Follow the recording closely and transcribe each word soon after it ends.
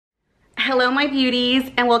Hello my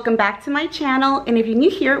beauties, and welcome back to my channel. And if you're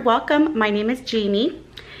new here, welcome. My name is Jamie.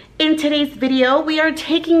 In today's video, we are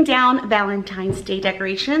taking down Valentine's Day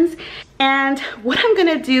decorations, and what I'm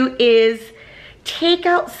gonna do is take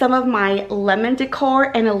out some of my lemon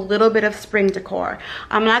decor and a little bit of spring decor.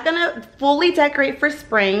 I'm not gonna fully decorate for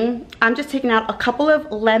spring. I'm just taking out a couple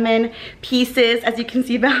of lemon pieces, as you can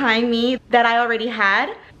see behind me, that I already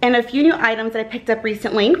had, and a few new items that I picked up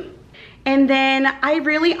recently. And then I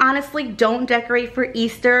really honestly don't decorate for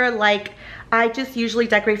Easter. Like, I just usually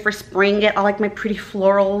decorate for spring, get all like my pretty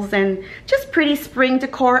florals and just pretty spring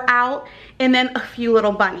decor out, and then a few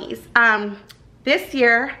little bunnies. This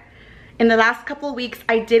year, in the last couple of weeks,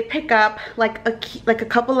 I did pick up like a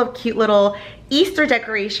couple of cute little Easter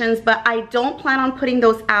decorations, but I don't plan on putting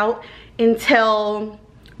those out until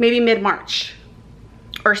maybe mid-March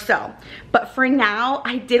or so. But for now,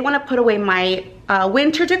 I did want to put away my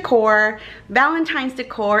winter decor, Valentine's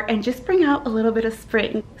decor, and just bring out a little bit of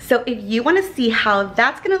spring. So if you want to see how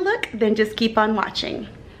that's gonna look, then just keep on watching.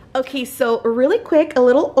 Okay, so really quick, a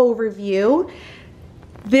little overview.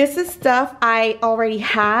 This is stuff I already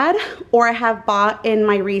had or I have bought in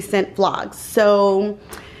my recent vlogs. So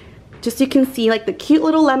just so you can see like the cute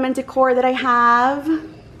little lemon decor that I have,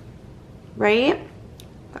 right?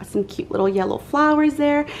 Got some cute little yellow flowers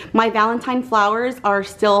there. My Valentine flowers are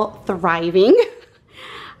still thriving.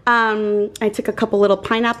 I took a couple little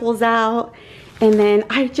pineapples out, and then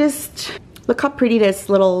I just, look how pretty this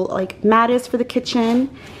little like mat is for the kitchen.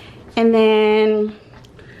 And then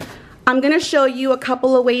I'm gonna show you a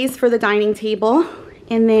couple of ways for the dining table.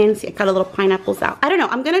 And then see, I got a little pineapples out. I don't know,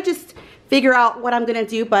 I'm gonna just figure out what I'm gonna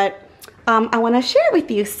do, but I wanna share it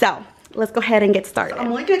with you. So let's go ahead and get started. So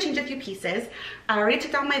I'm only gonna change a few pieces. I already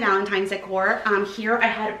took down my Valentine's decor. Here I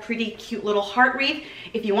had a pretty cute little heart wreath.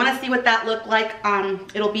 If you wanna see what that looked like,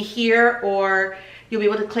 it'll be here, or you'll be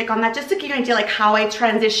able to click on that just to give you an idea like how I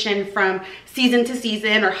transition from season to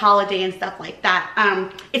season or holiday and stuff like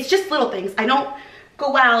that. It's just little things. I don't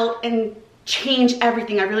go out and change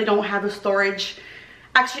everything. I really don't have the storage.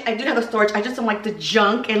 Actually, I do have the storage. I just don't like the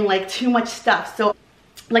junk and like too much stuff. So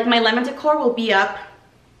like my lemon decor will be up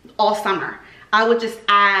all summer. I would just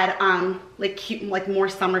add like cute, like more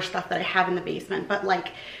summer stuff that I have in the basement, but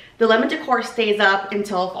like the lemon decor stays up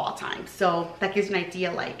until fall time. So that gives you an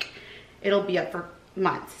idea, like it'll be up for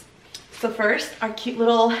months. So first, our cute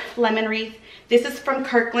little lemon wreath. This is from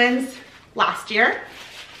Kirkland's last year.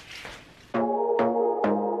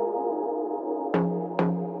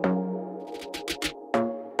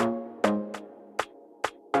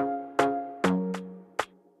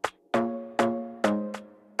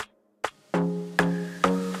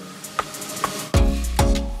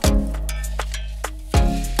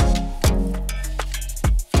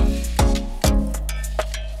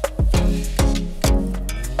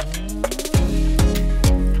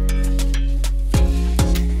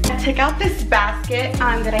 Took out this basket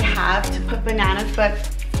that I have to put bananas,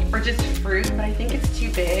 or just fruit, but I think it's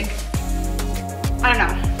too big. I don't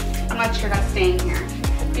know. I'm not sure that's staying here.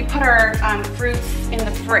 We put our fruits in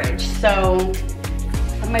the fridge, so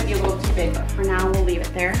that might be a little too big, but for now we'll leave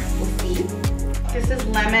it there. We'll see. This is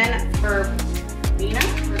lemon verbena.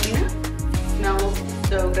 Smells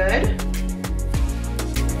so good.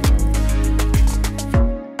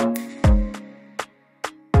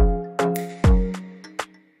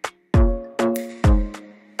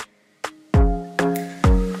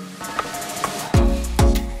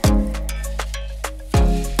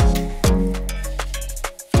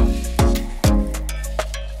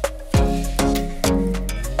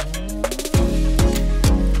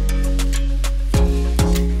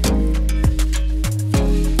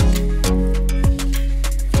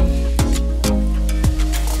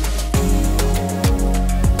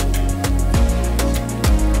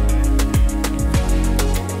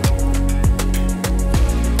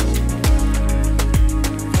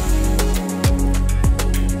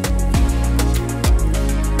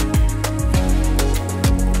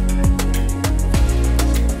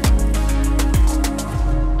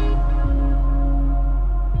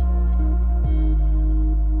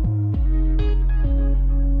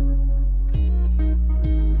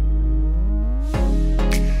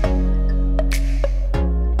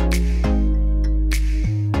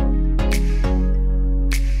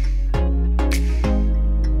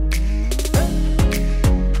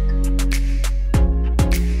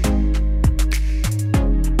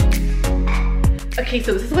 Okay,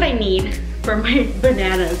 so this is what I need for my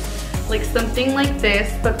bananas. Like something like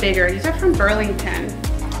this, but bigger. These are from Burlington.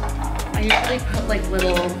 I usually put like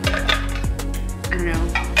little, I don't know,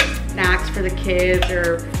 snacks for the kids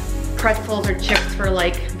or pretzels or chips for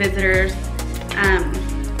like visitors.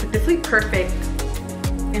 But this will be perfect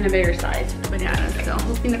in a bigger size for the bananas. So I'm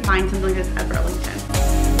hoping to find something like this at Burlington.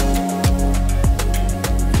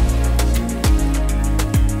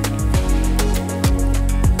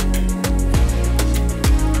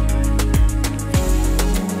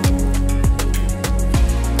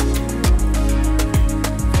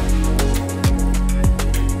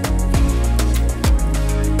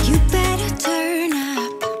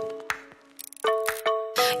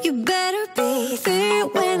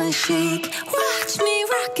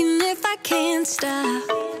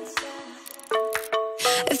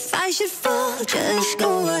 If I should fall, just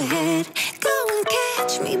go ahead. Go and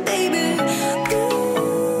catch me, baby.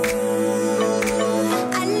 Ooh,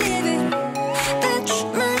 I live it. That's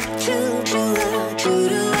my true love, true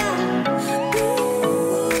to love.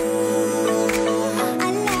 Ooh,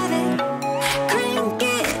 I love it. Crank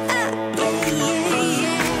it up, yeah, yeah,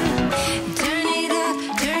 yeah. Turn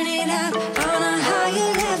it up on a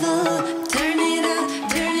higher level. Turn it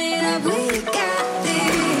up, we got this.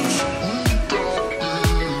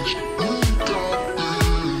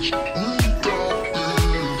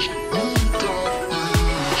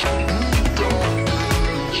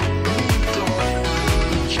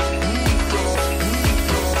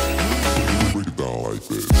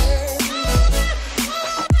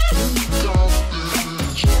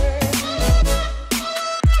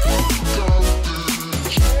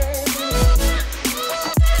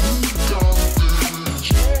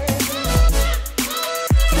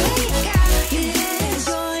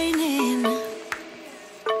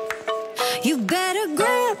 You better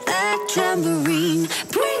grab that tambourine.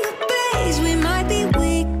 Bring the bass, we might be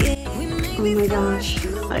wicked. Oh my gosh,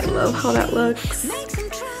 I love how that looks.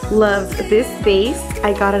 Loves this vase.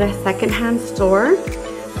 I got it at a secondhand store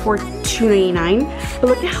for $2.99. But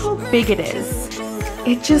look at how big it is.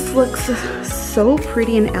 It just looks so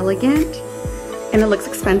pretty and elegant. And it looks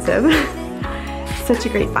expensive. Such a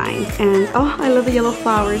great find. And oh, I love the yellow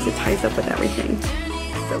flowers. It ties up with everything.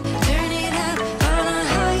 So cute.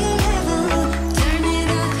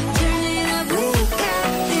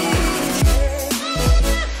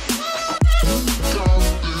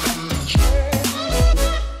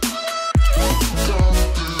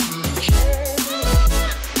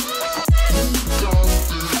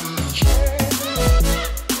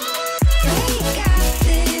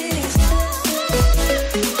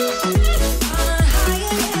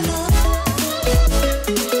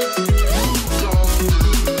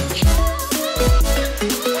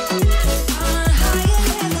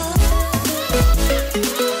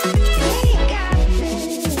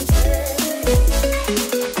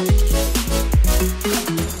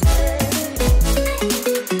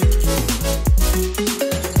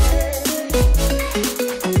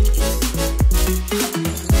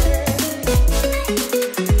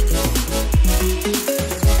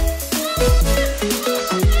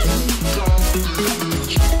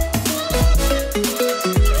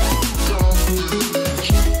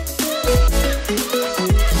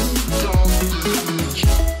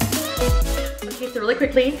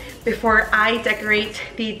 Quickly, before I decorate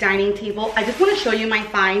the dining table, I just want to show you my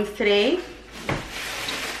finds today.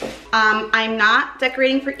 I'm not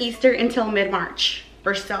decorating for Easter until mid-March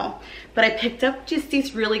or so, but I picked up just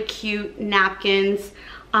these really cute napkins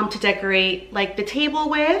to decorate like the table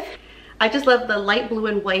with. I just love the light blue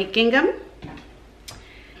and white gingham.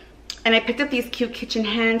 And I picked up these cute kitchen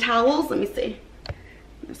hand towels. Let me see.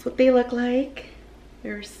 That's what they look like.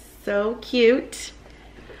 They're so cute.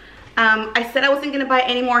 I said I wasn't gonna buy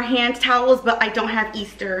any more hand towels, but I don't have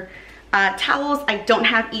Easter towels. I don't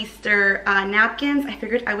have Easter napkins. I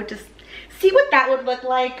figured I would just see what that would look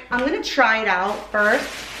like. I'm gonna try it out first.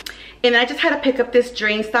 And then I just had to pick up this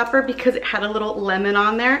drain stopper because it had a little lemon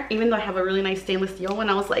on there, even though I have a really nice stainless steel one.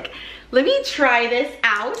 I was like, let me try this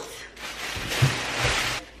out.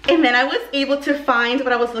 And then I was able to find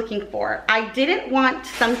what I was looking for. I didn't want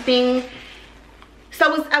something.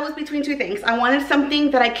 So I was between two things. I wanted something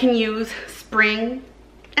that I can use spring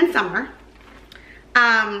and summer.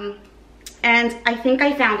 And I think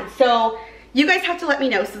I found it. So you guys have to let me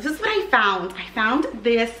know. So this is what I found. I found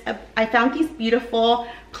this. I found these beautiful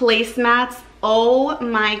placemats. Oh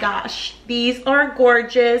my gosh. These are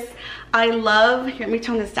gorgeous. I love, here, let me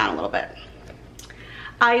tone this down a little bit.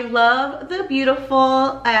 I love the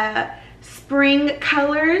beautiful spring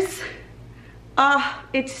colors. Oh,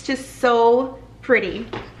 it's just so pretty.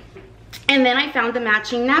 And then I found the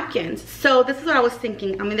matching napkins. So this is what I was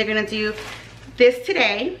thinking. I'm either gonna do this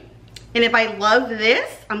today, and if I love this,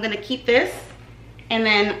 I'm gonna keep this, and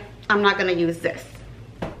then I'm not gonna use this.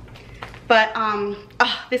 But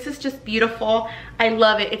this is just beautiful. I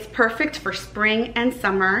love it. It's perfect for spring and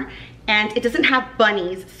summer. and it doesn't have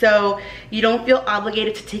bunnies, so you don't feel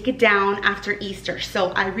obligated to take it down after Easter. So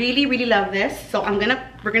I really, really love this. So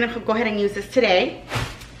we're gonna go ahead and use this today.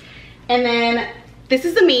 And then this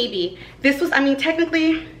is a maybe. This was, I mean,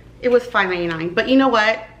 technically it was $5.99, but you know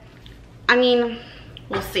what? I mean,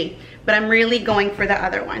 we'll see. But I'm really going for the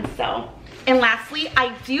other one, so. And lastly,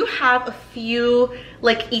 I do have a few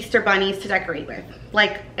like Easter bunnies to decorate with.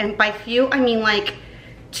 Like, and by few, I mean like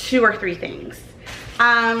 2 or 3 things.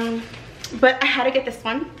 But I had to get this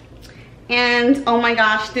one. And oh my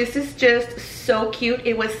gosh, this is just so cute.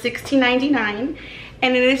 It was $16.99.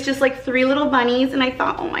 And it is just like 3 little bunnies. And I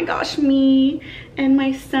thought, oh my gosh, me and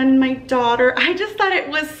my son and my daughter. I just thought it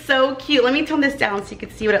was so cute. Let me tone this down so you can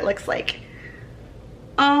see what it looks like.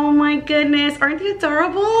 Oh my goodness, aren't they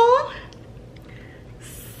adorable?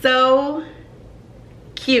 So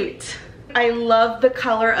cute. I love the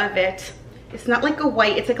color of it. It's not like a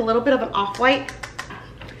white, it's like a little bit of an off-white.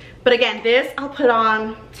 But again, this I'll put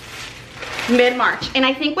on mid-March. And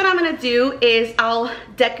I think what I'm gonna do is I'll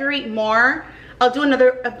decorate more. I'll do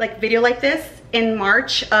another like video like this in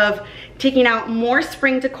March of taking out more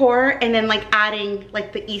spring decor and then like adding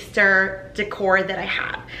like the Easter decor that I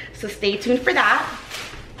have. So stay tuned for that.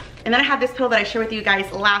 And then I have this pillow that I shared with you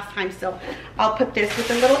guys last time, so I'll put this with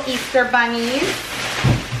the little Easter bunnies.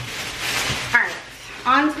 All right,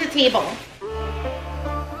 onto the table.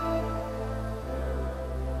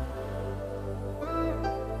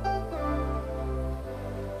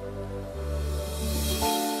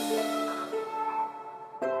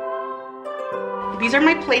 These are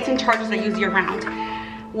my plates and chargers I use year round.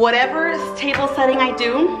 Whatever table setting I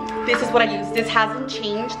do, this is what I use. This hasn't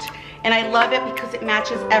changed. And I love it because it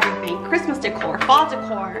matches everything. Christmas decor, fall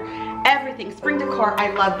decor, everything, spring decor, I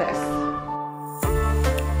love this.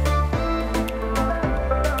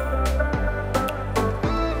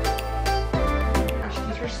 Gosh,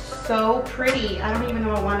 these are so pretty. I don't even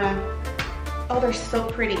know I wanna, oh, they're so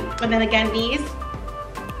pretty. And then again, these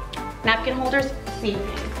napkin holders, same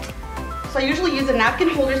thing. So I usually use the napkin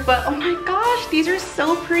holders, but oh my gosh, these are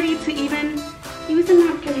so pretty to even use a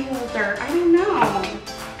napkin holder. I don't know.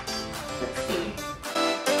 Let's see.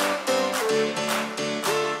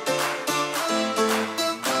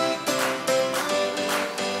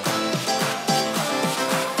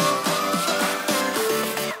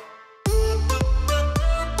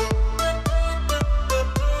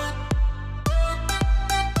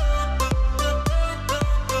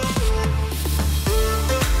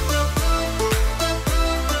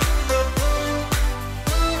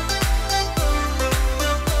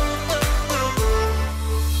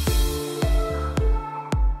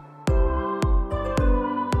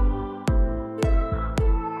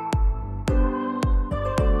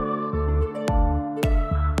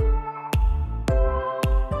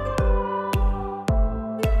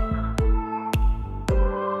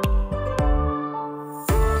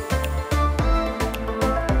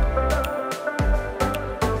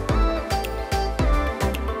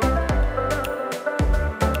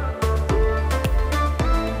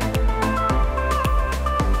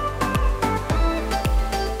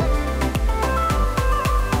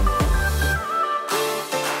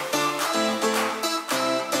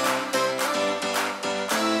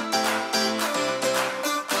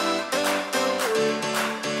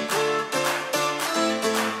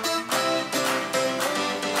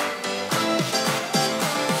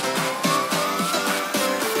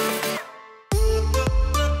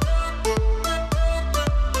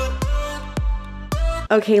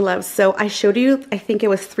 Okay, loves, so I showed you, I think it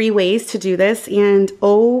was 3 ways to do this, and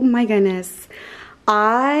oh my goodness,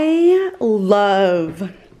 I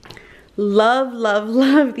love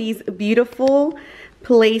these beautiful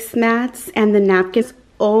placemats and the napkins.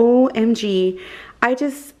 OMG, I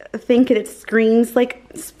just think it screams like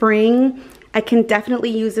spring. I can definitely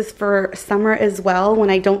use this for summer as well when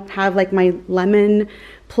I don't have like my lemon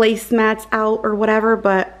placemats out or whatever,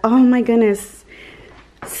 but oh my goodness,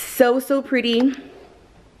 so pretty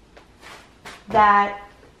that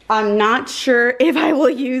I'm not sure if I will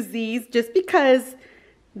use these just because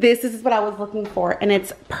this is what I was looking for and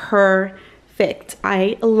it's perfect.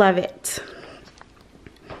 I love it.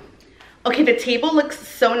 Okay, the table looks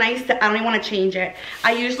so nice that I don't even want to change it.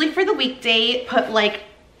 I usually for the weekday put like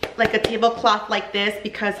a tablecloth like this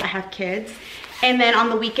because I have kids. And then on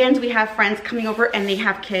the weekends we have friends coming over and they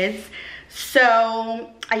have kids.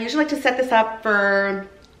 So I usually like to set this up for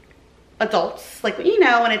adults, like, you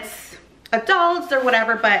know, when it's adults or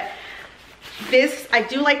whatever, but this, I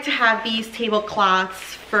do like to have these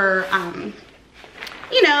tablecloths for,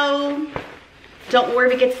 you know, Don't worry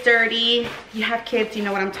if it gets dirty. You have kids, you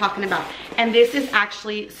know what I'm talking about. And this is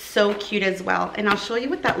actually so cute as well. And I'll show you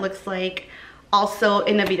what that looks like also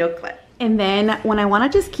in a video clip. And then when I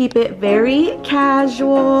want to just keep it very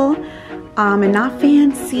casual and not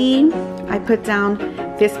fancy, I put down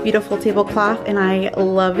this beautiful tablecloth and I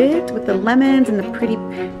love it with the lemons and the pretty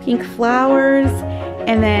pink flowers.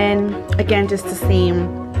 And then again, just the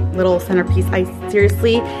same little centerpiece. I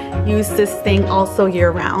seriously use this thing also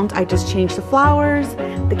year round. I just change the flowers,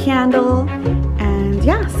 the candle, and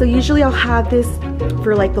yeah, so usually I'll have this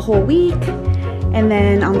for like the whole week. And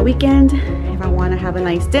then on the weekend, if I want to have a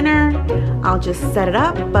nice dinner, I'll just set it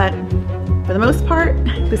up. But for the most part,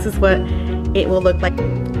 this is what it will look like,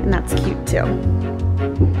 and that's cute too.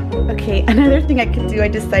 Okay, another thing I could do, I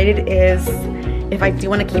decided, is if I do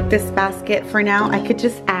want to keep this basket for now, I could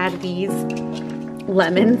just add these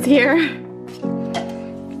lemons here,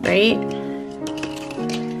 right?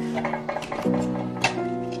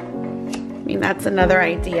 I mean, that's another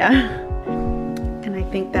idea. And I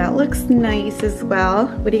think that looks nice as well.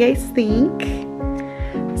 What do you guys think?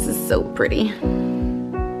 This is so pretty.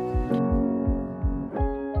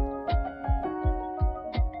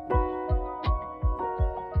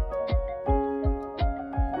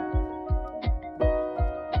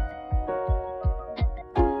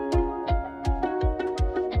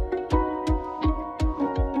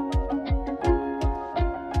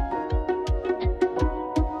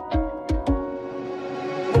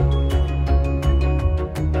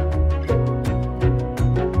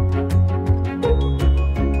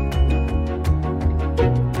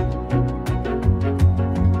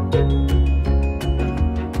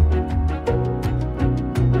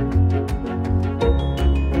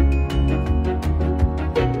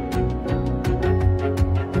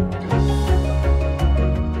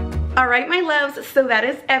 Alright my loves, so that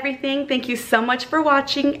is everything. Thank you so much for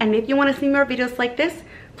watching, and if you want to see more videos like this,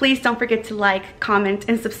 please don't forget to like, comment,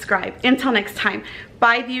 and subscribe. Until next time,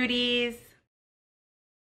 bye beauties!